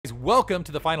Welcome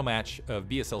to the final match of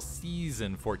BSL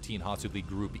Season 14 Hasuleague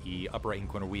Group E. Upper right-hand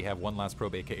corner, we have one last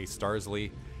probe, aka Starsley.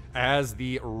 As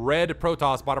the red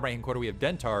Protoss, bottom right-hand corner, we have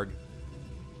Dentarg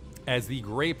as the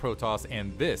gray Protoss,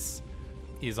 and this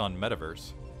is on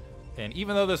Metaverse. And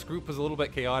even though this group was a little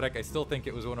bit chaotic, I still think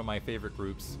it was one of my favorite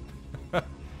groups. It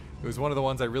was one of the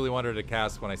ones I really wanted to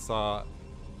cast when I saw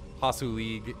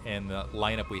Hasuleague and the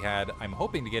lineup we had. I'm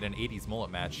hoping to get an 80s mullet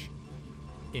match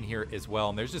in here as well,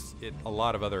 and there's just a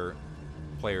lot of other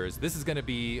players. This is going to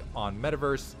be on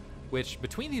Metaverse, which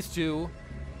between these two,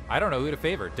 I don't know who to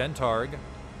favor. Dentarg,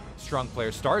 strong player.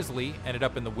 Starsley ended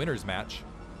up in the winner's match.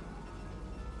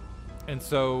 And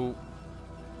so,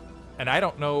 and I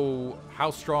don't know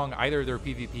how strong either of their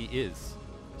PvP is.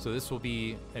 So this will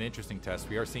be an interesting test.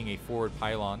 We are seeing a forward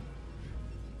pylon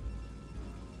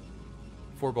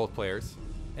for both players.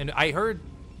 And I heard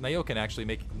Nayokin actually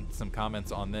making some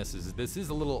comments on this. This is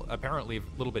a little, apparently a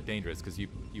little bit dangerous, because you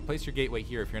place your gateway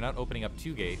here. If you're not opening up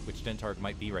 2 gate, which Dentarg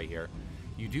might be right here,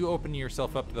 you do open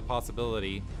yourself up to the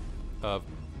possibility of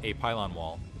a pylon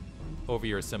wall over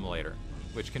your assimilator,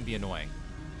 which can be annoying.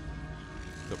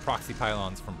 So proxy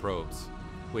pylons from probes,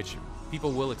 which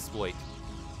people will exploit.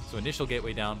 So initial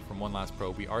gateway down from one last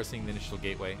probe. We are seeing the initial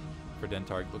gateway for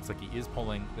Dentarg. Looks like he is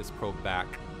pulling this probe back.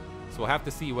 So we'll have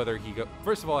to see whether he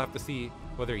first of all, I'll have to see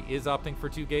whether he is opting for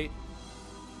 2 gate.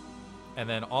 And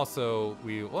then also,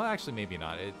 well, actually, maybe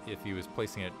not, if he was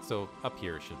placing it. So up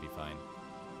here should be fine.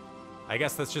 I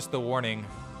guess that's just the warning.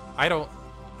 I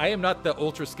am not the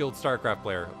ultra skilled StarCraft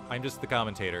player. I'm just the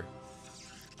commentator,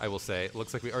 I will say. It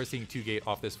looks like we are seeing 2 gate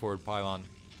off this forward pylon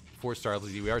for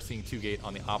Starsley. We are seeing 2 gate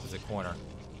on the opposite corner.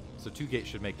 So 2 gate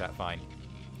should make that fine.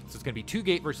 So it's going to be 2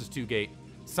 gate versus 2 gate.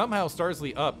 Somehow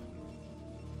Starsley up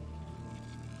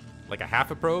like a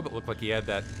half a probe. It looked like he had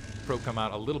that probe come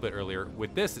out a little bit earlier.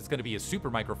 With this, it's going to be a super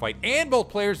micro fight, and both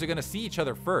players are going to see each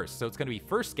other first. So it's going to be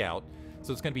first scout.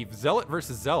 So it's going to be Zealot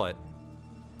versus Zealot,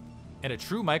 and a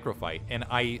true micro fight. And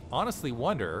I honestly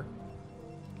wonder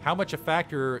how much a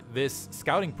factor this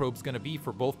scouting probe is going to be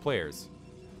for both players.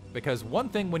 Because one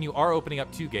thing, when you are opening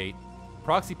up 2 gate,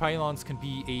 proxy pylons can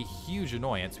be a huge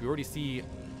annoyance. We already see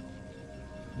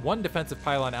one defensive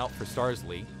pylon out for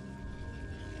Starsley.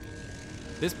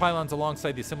 This pylon's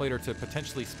alongside the assimilator to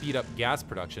potentially speed up gas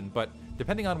production, but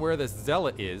depending on where this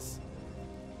Zealot is,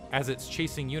 as it's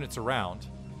chasing units around,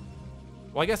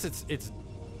 well, I guess it's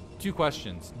 2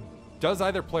 questions. Does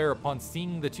either player, upon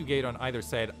seeing the 2 gate on either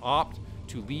side, opt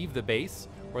to leave the base,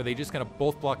 or are they just going to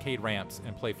both blockade ramps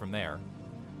and play from there?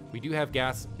 We do have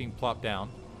gas being plopped down.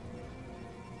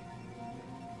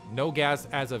 No gas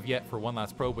as of yet for one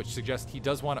last probe, which suggests he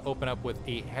does want to open up with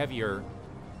a heavier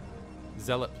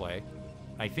Zealot play.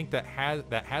 I think that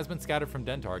has been scattered from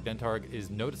Dentarg. Dentarg is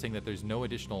noticing that there's no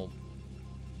additional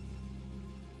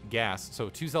gas. So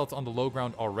 2 Zealots on the low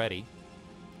ground already.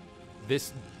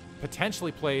 This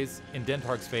potentially plays in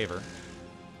Dentarg's favor,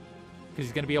 because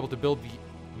he's going to be able to build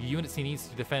the units he needs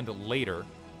to defend later.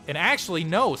 And actually,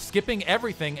 no, skipping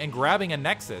everything and grabbing a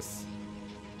Nexus.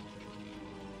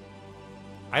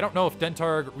 I don't know if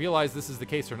Dentarg realized this is the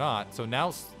case or not. So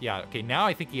now, yeah, okay, now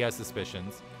I think he has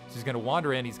suspicions. So he's going to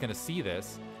wander in. He's going to see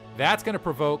this. That's going to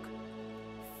provoke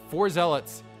 4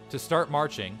 Zealots to start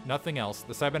marching. Nothing else.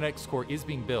 The Cybernetics Core is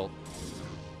being built.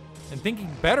 And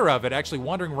thinking better of it, actually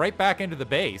wandering right back into the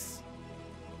base.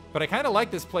 But I kind of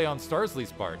like this play on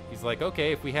Starsley's part. He's like,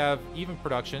 okay, if we have even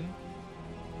production,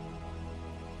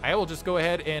 I will just go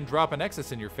ahead and drop a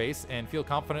Nexus in your face and feel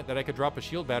confident that I could drop a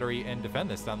shield battery and defend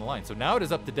this down the line. So now it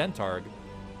is up to Dentarg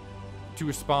to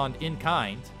respond in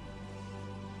kind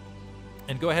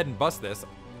and go ahead and bust this.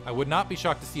 I would not be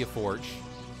shocked to see a Forge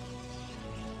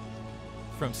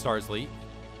from Starsley.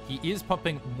 He is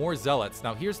pumping more Zealots.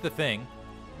 Now here's the thing.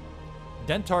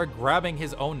 Dentarg grabbing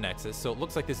his own Nexus, so it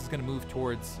looks like this is going to move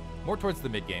more towards the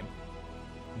mid-game.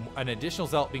 An additional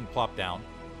Zealot being plopped down.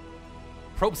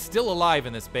 Probe's still alive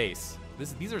in this base.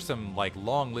 These are some like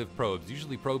long-lived probes.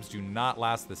 Usually probes do not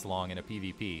last this long in a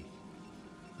PvP.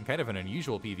 And kind of an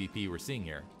unusual PvP we're seeing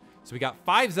here. So we got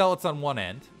 5 Zealots on one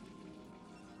end.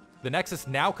 The Nexus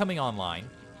now coming online.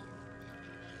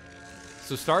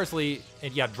 So Starsley,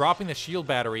 and yeah, dropping the shield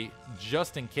battery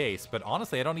just in case. But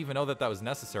honestly, I don't even know that that was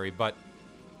necessary. But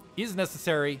is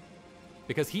necessary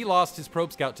because he lost his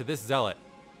probe scout to this Zealot.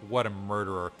 What a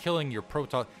murderer. Killing your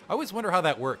Protoss. I always wonder how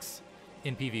that works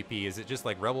in PvP. Is it just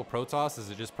like Rebel Protoss?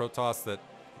 Is it just Protoss that...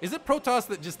 Is it Protoss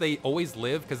that just they always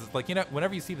live? Because it's like, you know,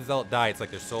 whenever you see the Zealot die, it's like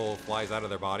their soul flies out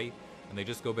of their body. And they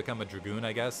just go become a Dragoon,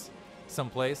 I guess,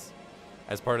 someplace.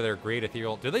 As part of their great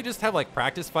ethereal. Do they just have like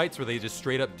practice fights where they just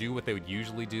straight up do what they would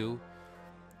usually do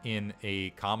in a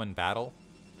common battle?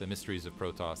 The mysteries of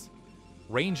Protoss.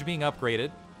 range being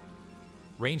upgraded,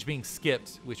 range being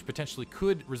skipped, which potentially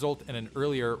could result in an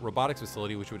earlier robotics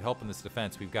facility, which would help in this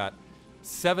defense. We've got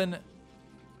 7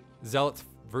 Zealots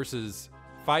versus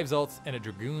 5 Zealots and a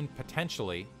Dragoon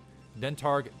potentially.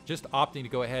 Dentarg just opting to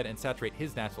go ahead and saturate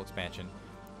his natural expansion.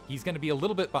 He's going to be a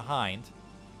little bit behind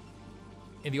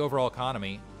in the overall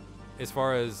economy as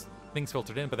far as things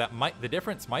filtered in, but the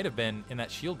difference might have been in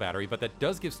that shield battery, but that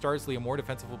does give Starsley a more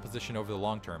defensible position over the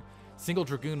long term. Single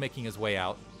Dragoon making his way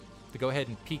out to go ahead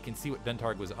and peek and see what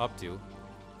Dentarg was up to.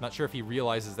 Not sure if he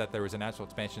realizes that there was a natural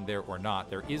expansion there or not.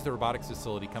 There is the robotics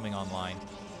facility coming online.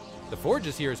 The Forge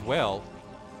is here as well.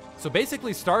 So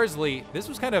basically Starsley, this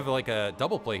was kind of like a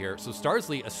double play here. So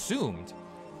Starsley assumed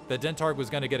that Dentarg was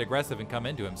going to get aggressive and come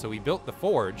into him. So he built the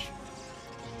Forge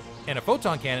and a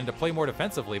Photon Cannon to play more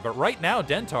defensively. But right now,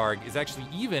 Dentarg is actually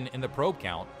even in the probe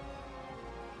count.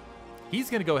 He's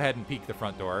going to go ahead and peek the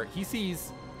front door. He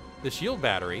sees the shield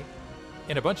battery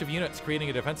and a bunch of units creating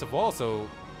a defensive wall, so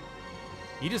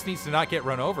he just needs to not get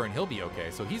run over and he'll be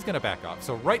okay. So he's going to back off.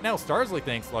 So right now, Starsley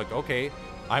thinks, like, okay,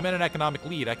 I'm in an economic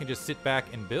lead. I can just sit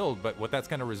back and build. But what that's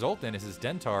going to result in is his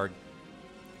Dentarg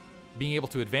being able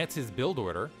to advance his build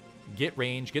order, get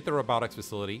range, get the robotics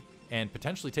facility, and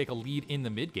potentially take a lead in the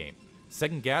mid-game.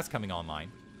 Second gas coming online.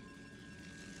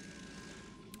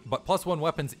 But +1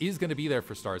 weapons is going to be there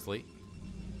for Starsley.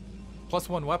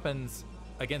 +1 weapons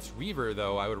against Reaver,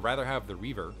 though, I would rather have the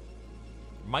Reaver.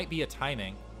 Might be a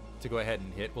timing to go ahead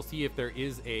and hit. We'll see if there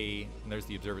is a... And there's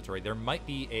the observatory. There might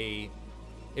be a...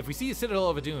 If we see a Citadel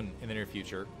of Adun in the near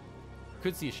future,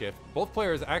 could see a shift. Both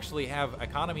players actually have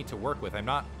economy to work with. I'm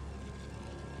not...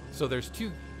 So there's two...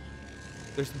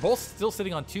 They're both still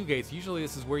sitting on 2 gates. Usually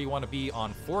this is where you want to be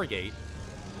on 4 gate.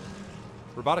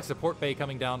 Robotic support bay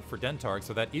coming down for Dentarg,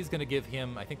 so that is going to give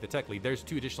him, I think, the tech lead. There's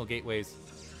 2 additional gateways.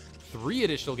 3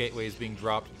 additional gateways being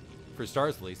dropped for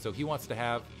Starsley, so he wants to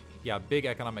have, yeah, big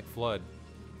economic flood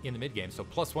in the mid-game. So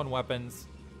 +1 weapons,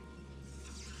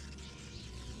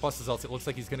 plus results. It looks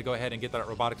like he's going to go ahead and get that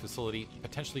robotics facility,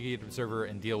 potentially get an observer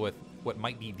and deal with what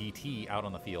might be DT out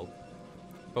on the field.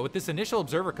 But with this initial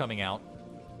observer coming out,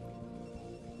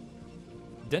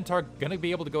 Dentarg going to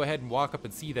be able to go ahead and walk up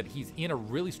and see that he's in a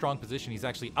really strong position. He's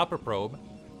actually up a probe,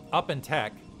 up in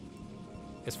tech.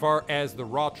 As far as the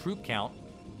raw troop count,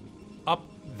 up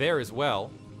there as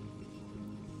well.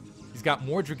 He's got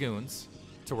more Dragoons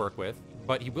to work with,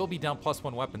 but he will be down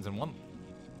 +1 weapons. And one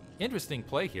interesting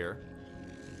play here,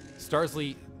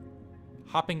 Starsley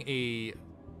hopping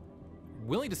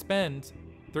willing to spend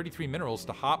 33 minerals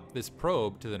to hop this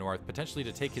probe to the north, potentially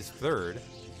to take his 3rd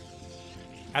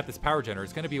at this power generator.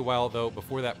 It's going to be a while, though,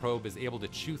 before that probe is able to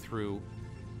chew through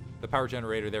the power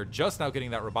generator. They're just now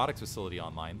getting that robotics facility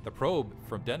online. The probe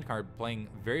from Dentarg playing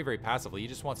very, very passively. He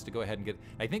just wants to go ahead and get...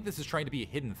 I think this is trying to be a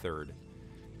hidden 3rd.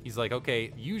 He's like,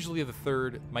 okay, usually the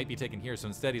 3rd might be taken here, so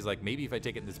instead he's like, maybe if I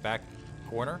take it in this back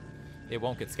corner, it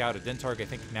won't get scouted. Dentarg, I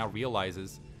think, now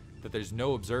realizes that there's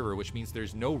no observer, which means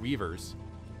there's no Reavers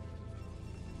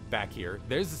back here.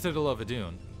 There's the Citadel of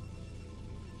Adun.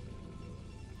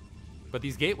 But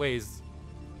these gateways,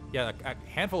 yeah, a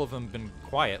handful of them have been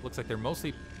quiet. Looks like they're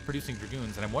mostly producing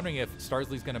Dragoons, and I'm wondering if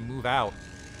Starsley's going to move out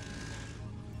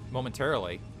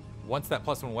momentarily once that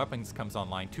 +1 weapons comes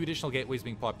online. 2 additional gateways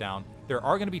being plopped down. There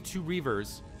are going to be 2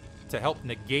 Reavers to help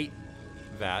negate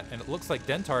that, and it looks like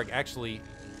Dentarg actually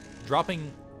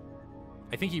dropping...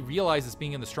 I think he realizes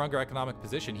being in the stronger economic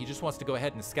position. He just wants to go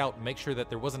ahead and scout and make sure that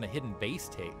there wasn't a hidden base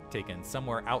taken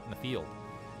somewhere out in the field.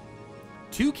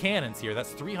 2 cannons here.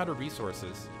 That's 300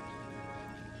 resources.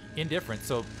 Indifferent.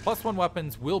 So +1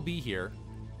 weapons will be here.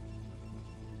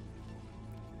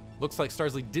 Looks like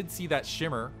Starsley did see that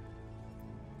shimmer.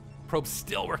 Probe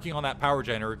still working on that power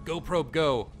generator. Go, probe,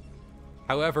 go.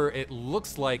 However, it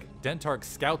looks like Dentarg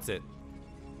scouts it.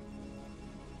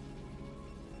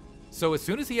 So as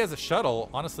soon as he has a shuttle,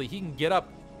 honestly, he can get up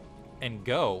and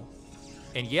go.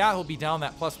 And yeah, he'll be down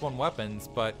that +1 weapons,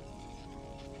 but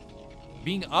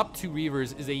being up 2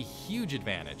 Reavers is a huge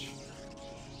advantage.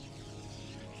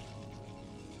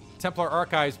 Templar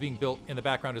Archives being built in the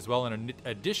background as well, and an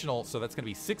additional, so that's going to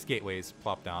be 6 gateways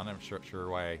plopped down. I'm sure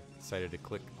why I decided to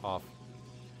click off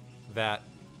that.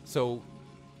 So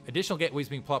additional gateways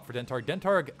being plopped for Dentarg.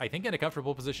 Dentarg, I think, in a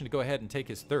comfortable position to go ahead and take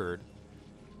his 3rd.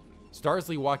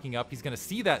 Starsley walking up. He's going to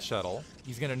see that shuttle.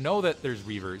 He's going to know that there's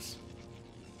Reavers.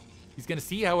 He's going to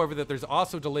see, however, that there's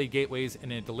also delayed gateways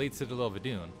and a delayed Citadel of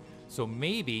Adun. So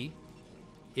maybe,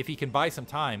 if he can buy some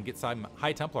time, get some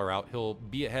High Templar out, he'll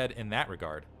be ahead in that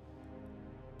regard.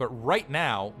 But right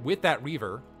now, with that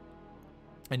Reaver,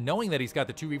 and knowing that he's got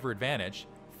the 2 Reaver advantage,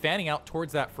 fanning out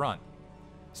towards that front,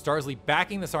 Starsley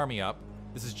backing this army up,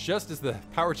 This is just as the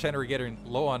power generator getting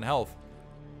low on health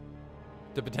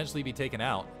to potentially be taken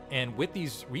out. And with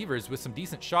these Reavers, with some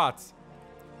decent shots,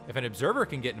 if an Observer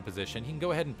can get in position, he can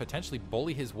go ahead and potentially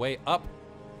bully his way up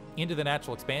into the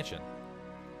natural expansion.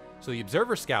 So the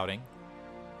Observer scouting.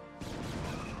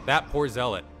 That poor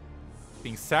Zealot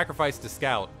being sacrificed to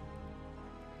scout.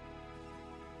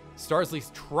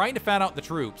 Starsley's trying to fan out the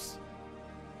troops.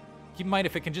 Keep in mind,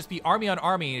 if it can just be army on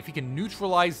army, if he can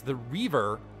neutralize the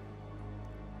Reaver,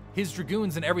 his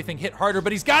Dragoons and everything hit harder,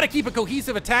 but he's got to keep a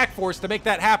cohesive attack force to make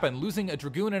that happen. Losing a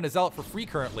Dragoon and a Zealot for free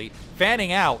currently.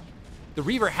 Fanning out. The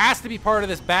Reaver has to be part of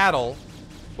this battle.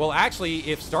 Well, actually,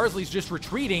 if Starsley's just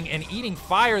retreating and eating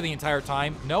fire the entire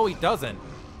time, no, he doesn't.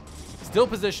 Still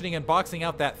positioning and boxing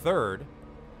out that third.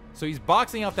 So he's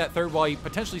boxing out that third while he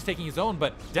potentially is taking his own,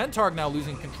 but Dentarg now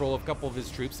losing control of a couple of his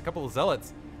troops, a couple of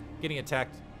Zealots getting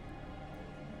attacked.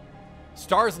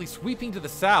 Starsley sweeping to the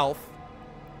south.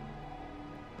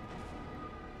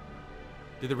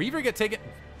 Did the Reaver get taken?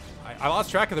 I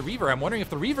lost track of the Reaver. I'm wondering if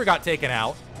the Reaver got taken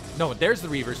out. No, there's the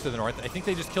Reavers to the north. I think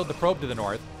they just killed the probe to the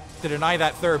north to deny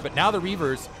that third, but now the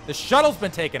Reavers, the shuttle's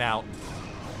been taken out.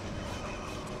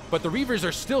 But the Reavers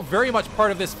are still very much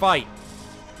part of this fight.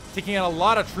 Taking out a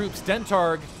lot of troops.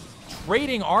 Dentarg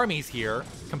trading armies here,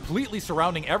 completely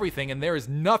surrounding everything, and there is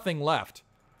nothing left.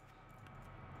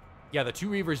 Yeah, the two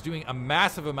Reavers doing a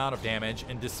massive amount of damage,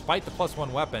 and despite the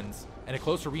 +1 weapons and a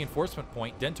closer reinforcement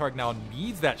point, Dentarg now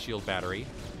needs that shield battery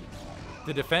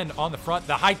to defend on the front.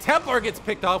 The High Templar gets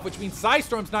picked off, which means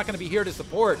Psystorm's not going to be here to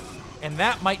support, and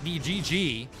that might be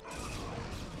GG,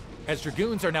 as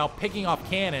Dragoons are now picking off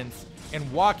cannons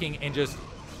and walking and just,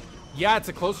 yeah, it's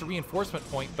a closer reinforcement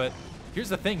point, but here's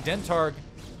the thing, Dentarg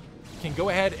can go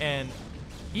ahead and,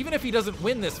 even if he doesn't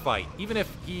win this fight, even if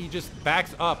he just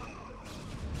backs up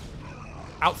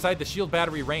outside the shield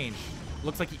battery range,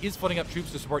 looks like he is flooding up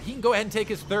troops to support, he can go ahead and take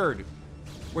his third,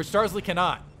 where Starsley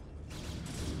cannot.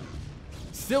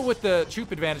 Still with the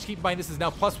troop advantage. Keep in mind, this is now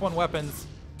 +1 weapons.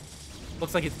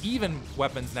 Looks like it's even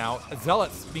weapons now.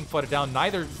 Zealots being flooded down.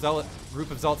 Neither Zealot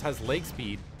group of Zealots has leg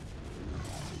speed.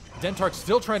 Dentarg's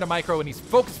still trying to micro, and he's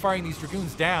focus firing these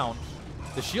Dragoons down.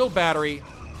 The shield battery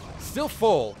still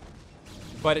full,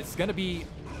 but it's going to be,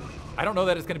 I don't know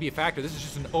that it's going to be a factor. This is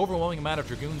just an overwhelming amount of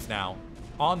Dragoons now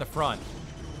on the front.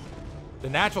 The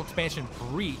natural expansion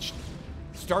breached.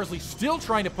 Starsley still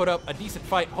trying to put up a decent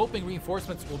fight, hoping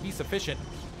reinforcements will be sufficient.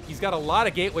 He's got a lot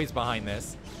of gateways behind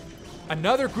this.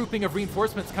 Another grouping of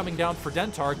reinforcements coming down for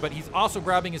Dentarg, but he's also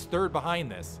grabbing his third behind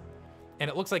this. And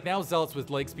it looks like now Zealots with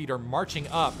leg speed are marching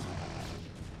up.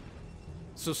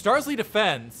 So Starsley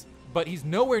defends, but he's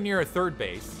nowhere near a third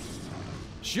base.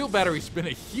 Shield battery's been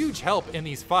a huge help in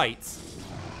these fights.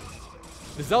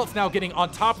 The Zealots now getting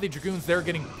on top of the Dragoons. They're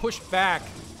getting pushed back.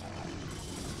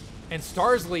 And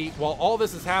Starsley, while all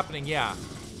this is happening, yeah,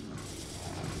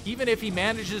 even if he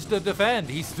manages to defend,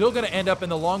 he's still going to end up in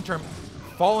the long term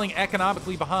falling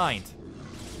economically behind,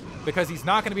 because he's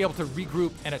not going to be able to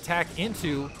regroup and attack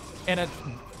into, and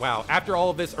wow, after all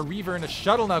of this, a Reaver and a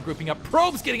shuttle now grouping up.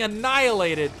 Probe's getting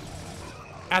annihilated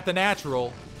at the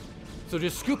natural. So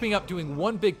just scooping up, doing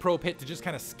one big probe hit to just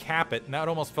kind of cap it. And that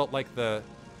almost felt like the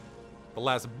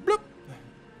last bloop.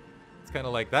 It's kind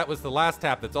of like that was the last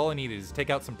tap. That's all I needed, is take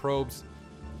out some probes.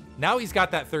 Now he's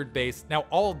got that third base. Now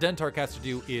all Dentarg has to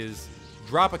do is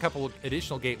drop a couple of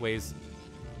additional gateways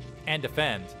and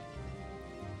defend.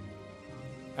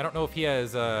 I don't know if he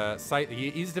has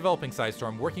he's developing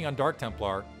Psystorm, working on Dark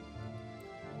Templar.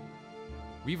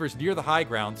 Reaver's near the high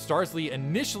ground. Starsley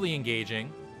initially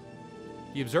engaging.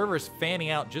 The Observer's fanning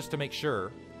out just to make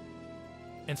sure.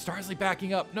 And Starsley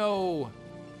backing up. No!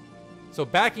 So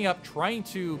backing up, trying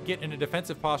to get in a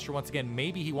defensive posture once again.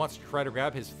 Maybe he wants to try to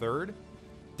grab his third.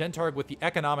 Dentarg with the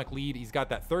economic lead. He's got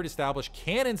that third established.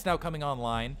 Cannons now coming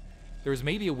online. There's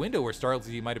maybe a window where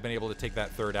Starsley might have been able to take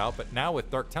that third out. But now with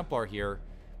Dark Templar here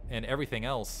and everything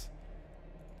else.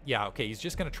 Yeah, okay, he's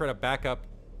just going to try to back up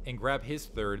and grab his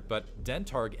third. But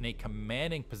Dentarg in a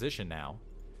commanding position now.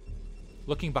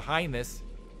 Looking behind this,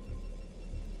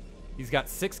 he's got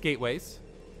 6 gateways.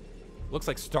 Looks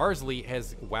like Starsley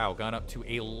has, wow, gone up to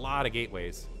a lot of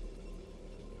gateways.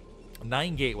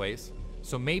 9 gateways.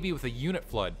 So maybe with a unit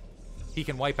flood, he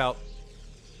can wipe out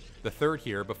the third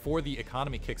here before the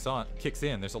economy kicks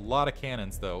in. There's a lot of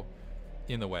cannons, though,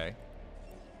 in the way.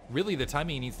 Really, the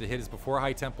timing he needs to hit is before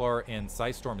High Templar and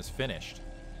Psystorm is finished.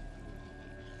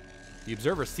 The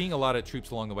Observer seeing a lot of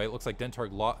troops along the way. It looks like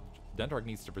Dentarg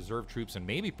needs to preserve troops and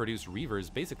maybe produce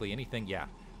Reavers. Basically anything, yeah.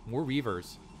 More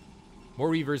Reavers. More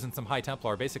Reavers and some High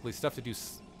Templar. Basically stuff to do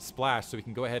splash so we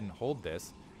can go ahead and hold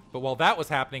this. But while that was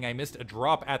happening, I missed a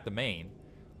drop at the main.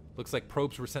 Looks like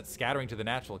probes were sent scattering to the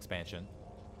natural expansion.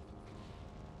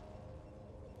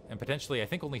 And potentially, I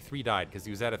think only 3 died because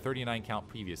he was at a 39 count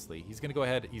previously. He's going to go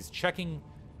ahead. He's checking,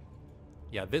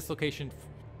 yeah, this location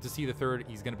to see the third.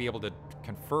 He's going to be able to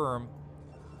confirm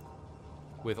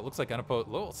with, it looks like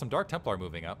some Dark Templar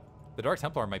moving up. The Dark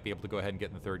Templar might be able to go ahead and get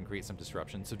in the third and create some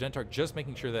disruption. So Dentark just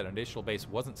making sure that an additional base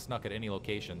wasn't snuck at any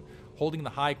location. Holding the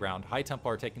high ground. High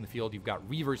Templar taking the field. You've got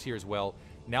Reavers here as well.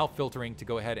 Now filtering to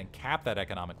go ahead and cap that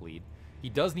economic lead. He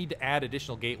does need to add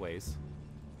additional gateways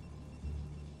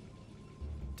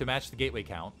to match the gateway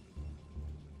count,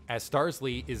 as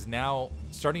Starsley is now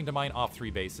starting to mine off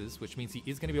 3 bases, which means he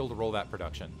is going to be able to roll that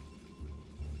production.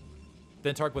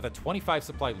 Dentark with a 25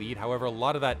 supply lead, however, a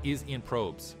lot of that is in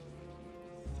probes.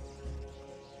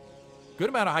 Good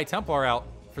amount of High Templar out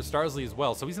for Starsley as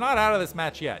well, so he's not out of this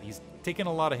match yet. He's taken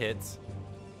a lot of hits.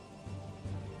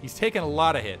 He's taken a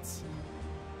lot of hits,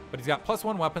 but he's got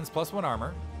 +1 weapons, +1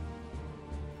 armor,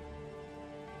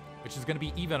 which is going to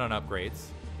be even on upgrades.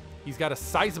 He's got a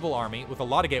sizable army with a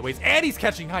lot of gateways, and he's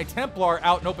catching High Templar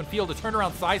out in open field. A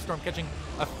turnaround Psystorm catching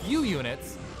a few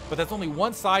units, but that's only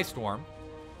 1 Psystorm,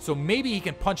 so maybe he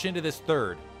can punch into this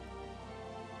third.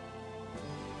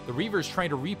 The Reaver's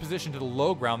trying to reposition to the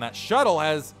low ground. That shuttle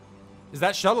has... Is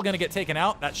that shuttle going to get taken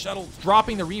out? That shuttle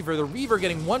dropping the Reaver. The Reaver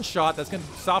getting 1 shot. That's going to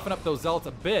soften up those Zealots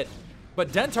a bit.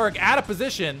 But Dentark out of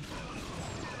position,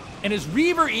 and his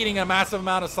Reaver eating a massive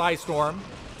amount of Psystorm.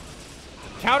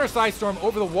 Counter Psystorm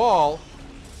over the wall.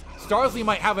 Starsley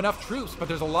might have enough troops, but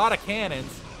there's a lot of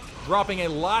cannons. Dropping a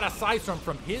lot of Psystorm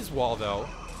from his wall, though.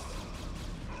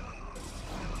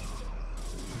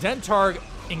 Dentarg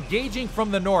engaging from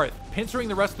the north, pincering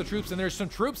the rest of the troops, and there's some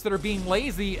troops that are being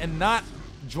lazy and not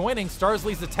joining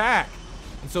Starsley's attack.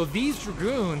 And so these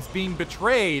Dragoons being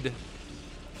betrayed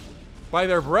by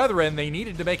their brethren, they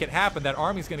needed to make it happen. That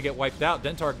army's going to get wiped out.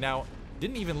 Dentarg now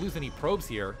didn't even lose any probes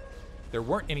here. There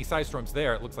weren't any Psystorms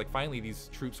there. It looks like finally these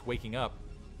troops waking up.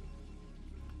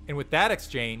 And with that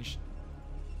exchange,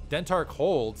 Dentark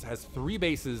holds, has 3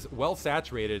 bases well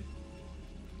saturated,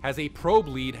 has a probe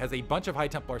lead, has a bunch of High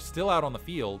Templars still out on the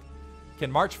field, can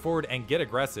march forward and get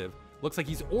aggressive. Looks like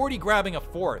he's already grabbing a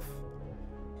 4th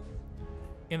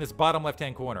in this bottom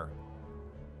left-hand corner.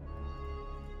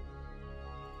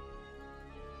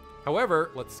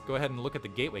 However, let's go ahead and look at the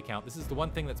gateway count. This is the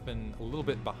one thing that's been a little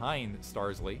bit behind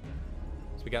Starsley.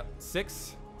 So we got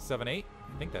 6, 7, 8.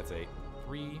 I think that's 8.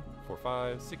 3, 4,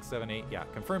 5, 6, 7, 8. Yeah,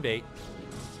 confirmed 8.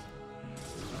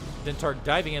 Dentark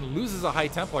diving in, loses a High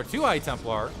Templar, 2 High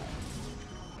Templar.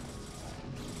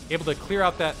 Able to clear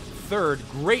out that third.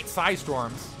 Great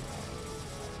Psystorms.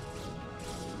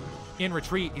 In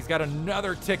retreat, he's got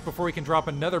another tick before he can drop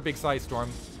another big Psystorm.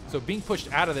 So being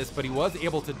pushed out of this, but he was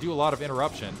able to do a lot of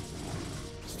interruption.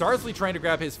 Starsley trying to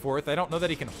grab his 4th. I don't know that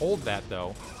he can hold that,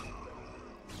 though.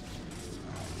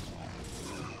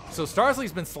 So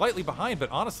Starsley's been slightly behind, but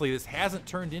honestly, this hasn't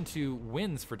turned into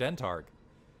wins for Dentarg.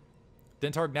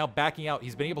 Dentarg now backing out.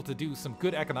 He's been able to do some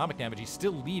good economic damage. He's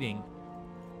still leading.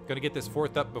 Going to get this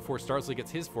 4th up before Starsley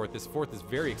gets his 4th. This 4th is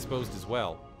very exposed as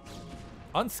well.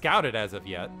 Unscouted as of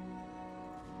yet.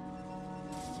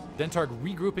 Dentarg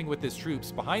regrouping with his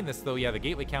troops. Behind this, though, yeah, the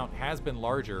gateway count has been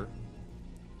larger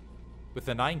with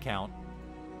the 9 count.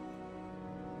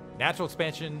 Natural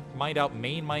expansion, mined out,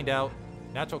 main mined out.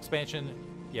 Natural expansion,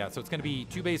 yeah, so it's going to be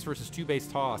 2 base versus 2 base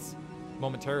toss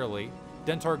momentarily.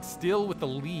 Dentarg still with the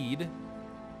lead,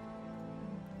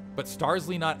 but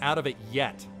Starsley not out of it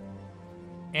yet.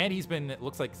 And he's been, it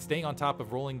looks like, staying on top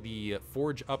of rolling the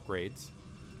Forge upgrades.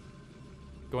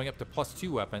 Going up to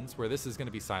 +2 weapons, where this is going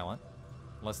to be silent.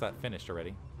 Unless that finished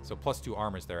already. So +2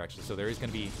 armors there, actually. So there is going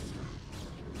to be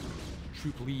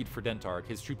troop lead for Dentarg.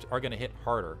 His troops are going to hit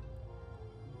harder.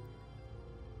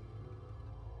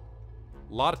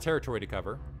 A lot of territory to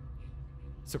cover.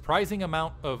 Surprising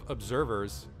amount of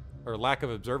observers, or lack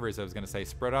of observers, I was going to say,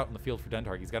 spread out in the field for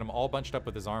Dentarg. He's got them all bunched up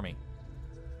with his army.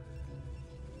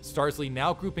 Starsley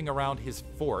now grouping around his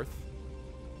 4th.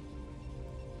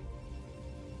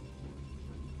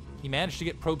 He managed to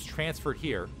get probes transferred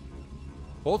here.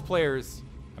 Both players,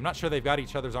 I'm not sure they've got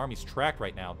each other's armies tracked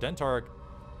right now. Dentarg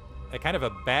at kind of a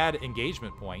bad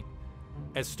engagement point,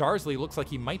 as Starsley looks like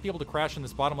he might be able to crash in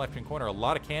this bottom left-hand corner. A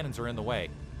lot of cannons are in the way.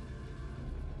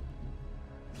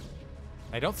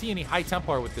 I don't see any High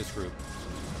Templar with this group.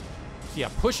 So yeah,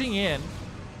 pushing in.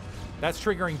 That's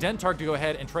triggering Dentarg to go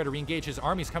ahead and try to re-engage. His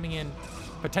army's coming in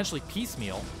potentially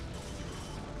piecemeal.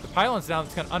 The pylon's down,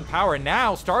 it's going to unpower. And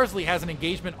now Starsley has an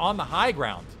engagement on the high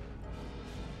ground,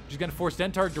 which is going to force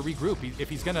Dentarg to regroup. If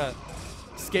he's going to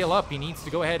scale up, he needs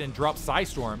to go ahead and drop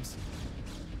Psystorms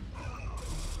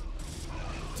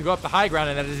to go up the high ground,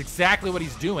 and that is exactly what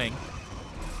he's doing.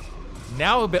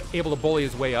 Now able to bully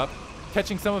his way up,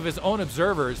 catching some of his own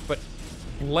observers, but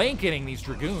blanketing these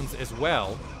Dragoons as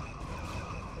well.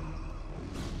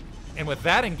 And with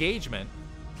that engagement,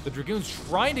 the Dragoons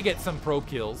trying to get some probe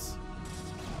kills.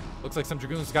 Looks like some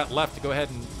Dragoons got left to go ahead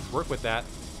and work with that.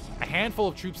 A handful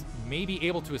of troops may be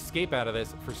able to escape out of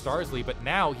this for Starsley, but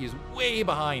now he's way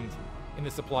behind in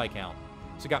the supply count.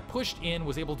 So got pushed in,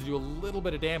 was able to do a little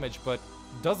bit of damage, but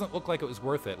doesn't look like it was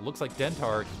worth it. Looks like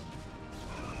Dentarg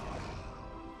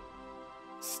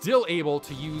still able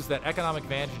to use that economic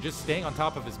advantage and just staying on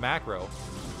top of his macro.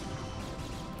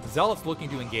 Zealot's looking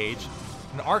to engage.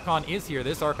 And Archon is here.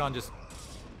 This Archon just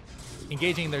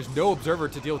engaging. There's no Observer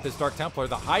to deal with this Dark Templar.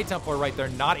 The High Templar right there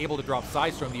not able to drop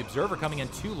Psystorm. The Observer coming in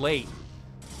too late.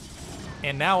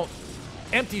 And now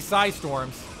empty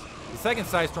Psystorms. The second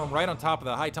Psystorm right on top of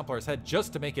the High Templar's head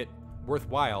just to make it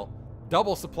worthwhile.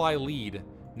 Double supply lead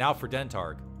now for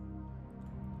Dentarg.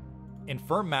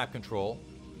 Infirm map control.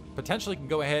 Potentially can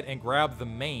go ahead and grab the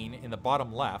main in the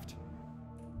bottom left.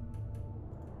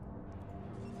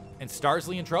 And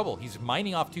Starsley in trouble. He's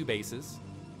mining off 2 bases.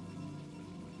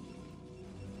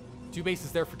 2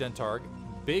 bases there for Dentarg.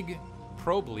 Big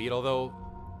probe lead, although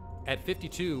at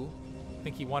 52, I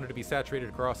think he wanted to be saturated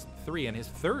across 3, and his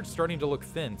third starting to look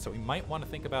thin, so he might want to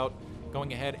think about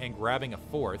going ahead and grabbing a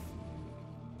 4th.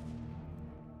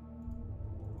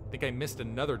 I think I missed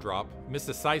another drop. Missed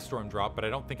a Psystorm drop, but I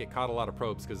don't think it caught a lot of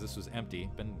probes because this was empty.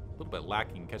 Been a little bit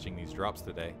lacking catching these drops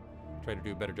today. Try to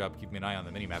do a better job keeping an eye on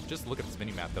the minimap. Just look at this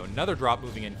minimap, though. Another drop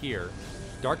moving in here.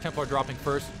 Dark Templar dropping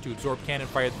first to absorb cannon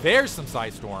fire. There's some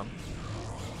Psystorm.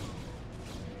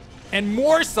 And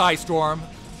more Psystorm.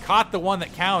 Caught the one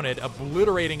that counted,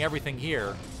 obliterating everything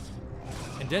here.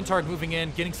 And Dentarg moving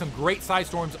in, getting some great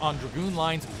Psystorms on Dragoon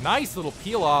lines. Nice little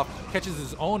peel off. Catches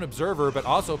his own Observer, but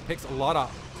also picks a lot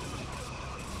of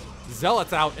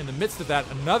Zealots out in the midst of that.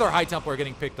 Another High Templar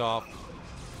getting picked off.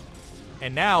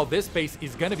 And now this base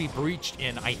is going to be breached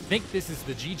in. I think this is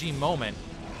the GG moment.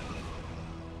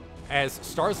 As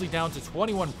Starsley down to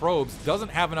 21 probes, doesn't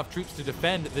have enough troops to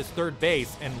defend this third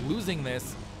base, and losing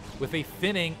this with a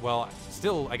thinning, well,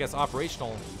 still, I guess,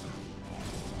 operational.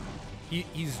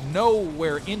 He's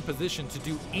nowhere in position to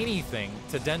do anything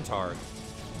to Dentarg.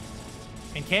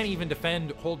 And can't even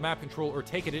defend, hold map control, or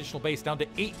take an additional base down to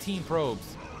 18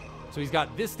 probes. So he's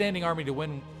got this standing army to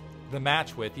win the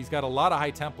match with. He's got a lot of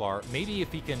High Templar. Maybe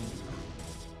if he can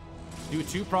do a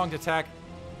 2-pronged attack,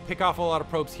 pick off a lot of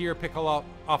probes here, pick off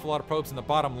a lot of probes in the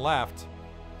bottom left,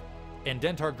 and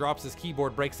Dentarg drops his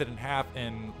keyboard, breaks it in half,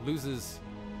 and loses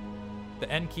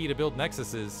the N key to build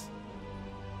Nexuses.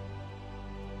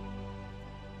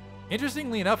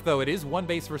 Interestingly enough, though, it is 1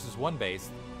 base versus 1 base.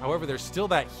 However, there's still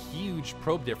that huge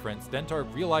probe difference.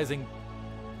 Dentarg realizing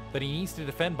that he needs to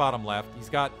defend bottom left. He's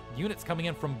got units coming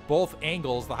in from both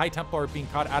angles. The High Templar being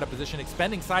caught out of position,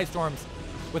 expending Psystorms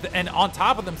and on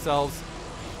top of themselves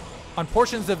on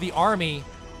portions of the army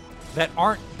that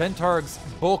aren't Dentarg's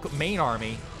bulk main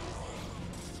army.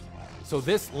 So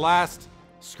this last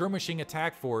skirmishing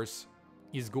attack force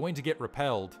is going to get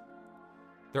repelled.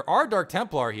 There are Dark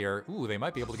Templar here. Ooh, they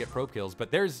might be able to get probe kills,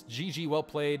 but there's GG, well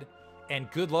played,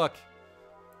 and good luck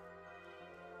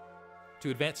to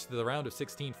advance to the round of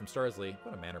 16 from Starsley.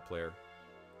 What a manner player.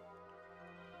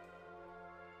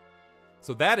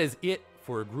 So that is it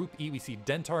for Group E. We see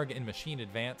Dentarg and Machine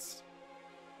advance.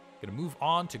 Gonna move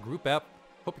on to Group F.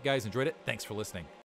 Hope you guys enjoyed it. Thanks for listening.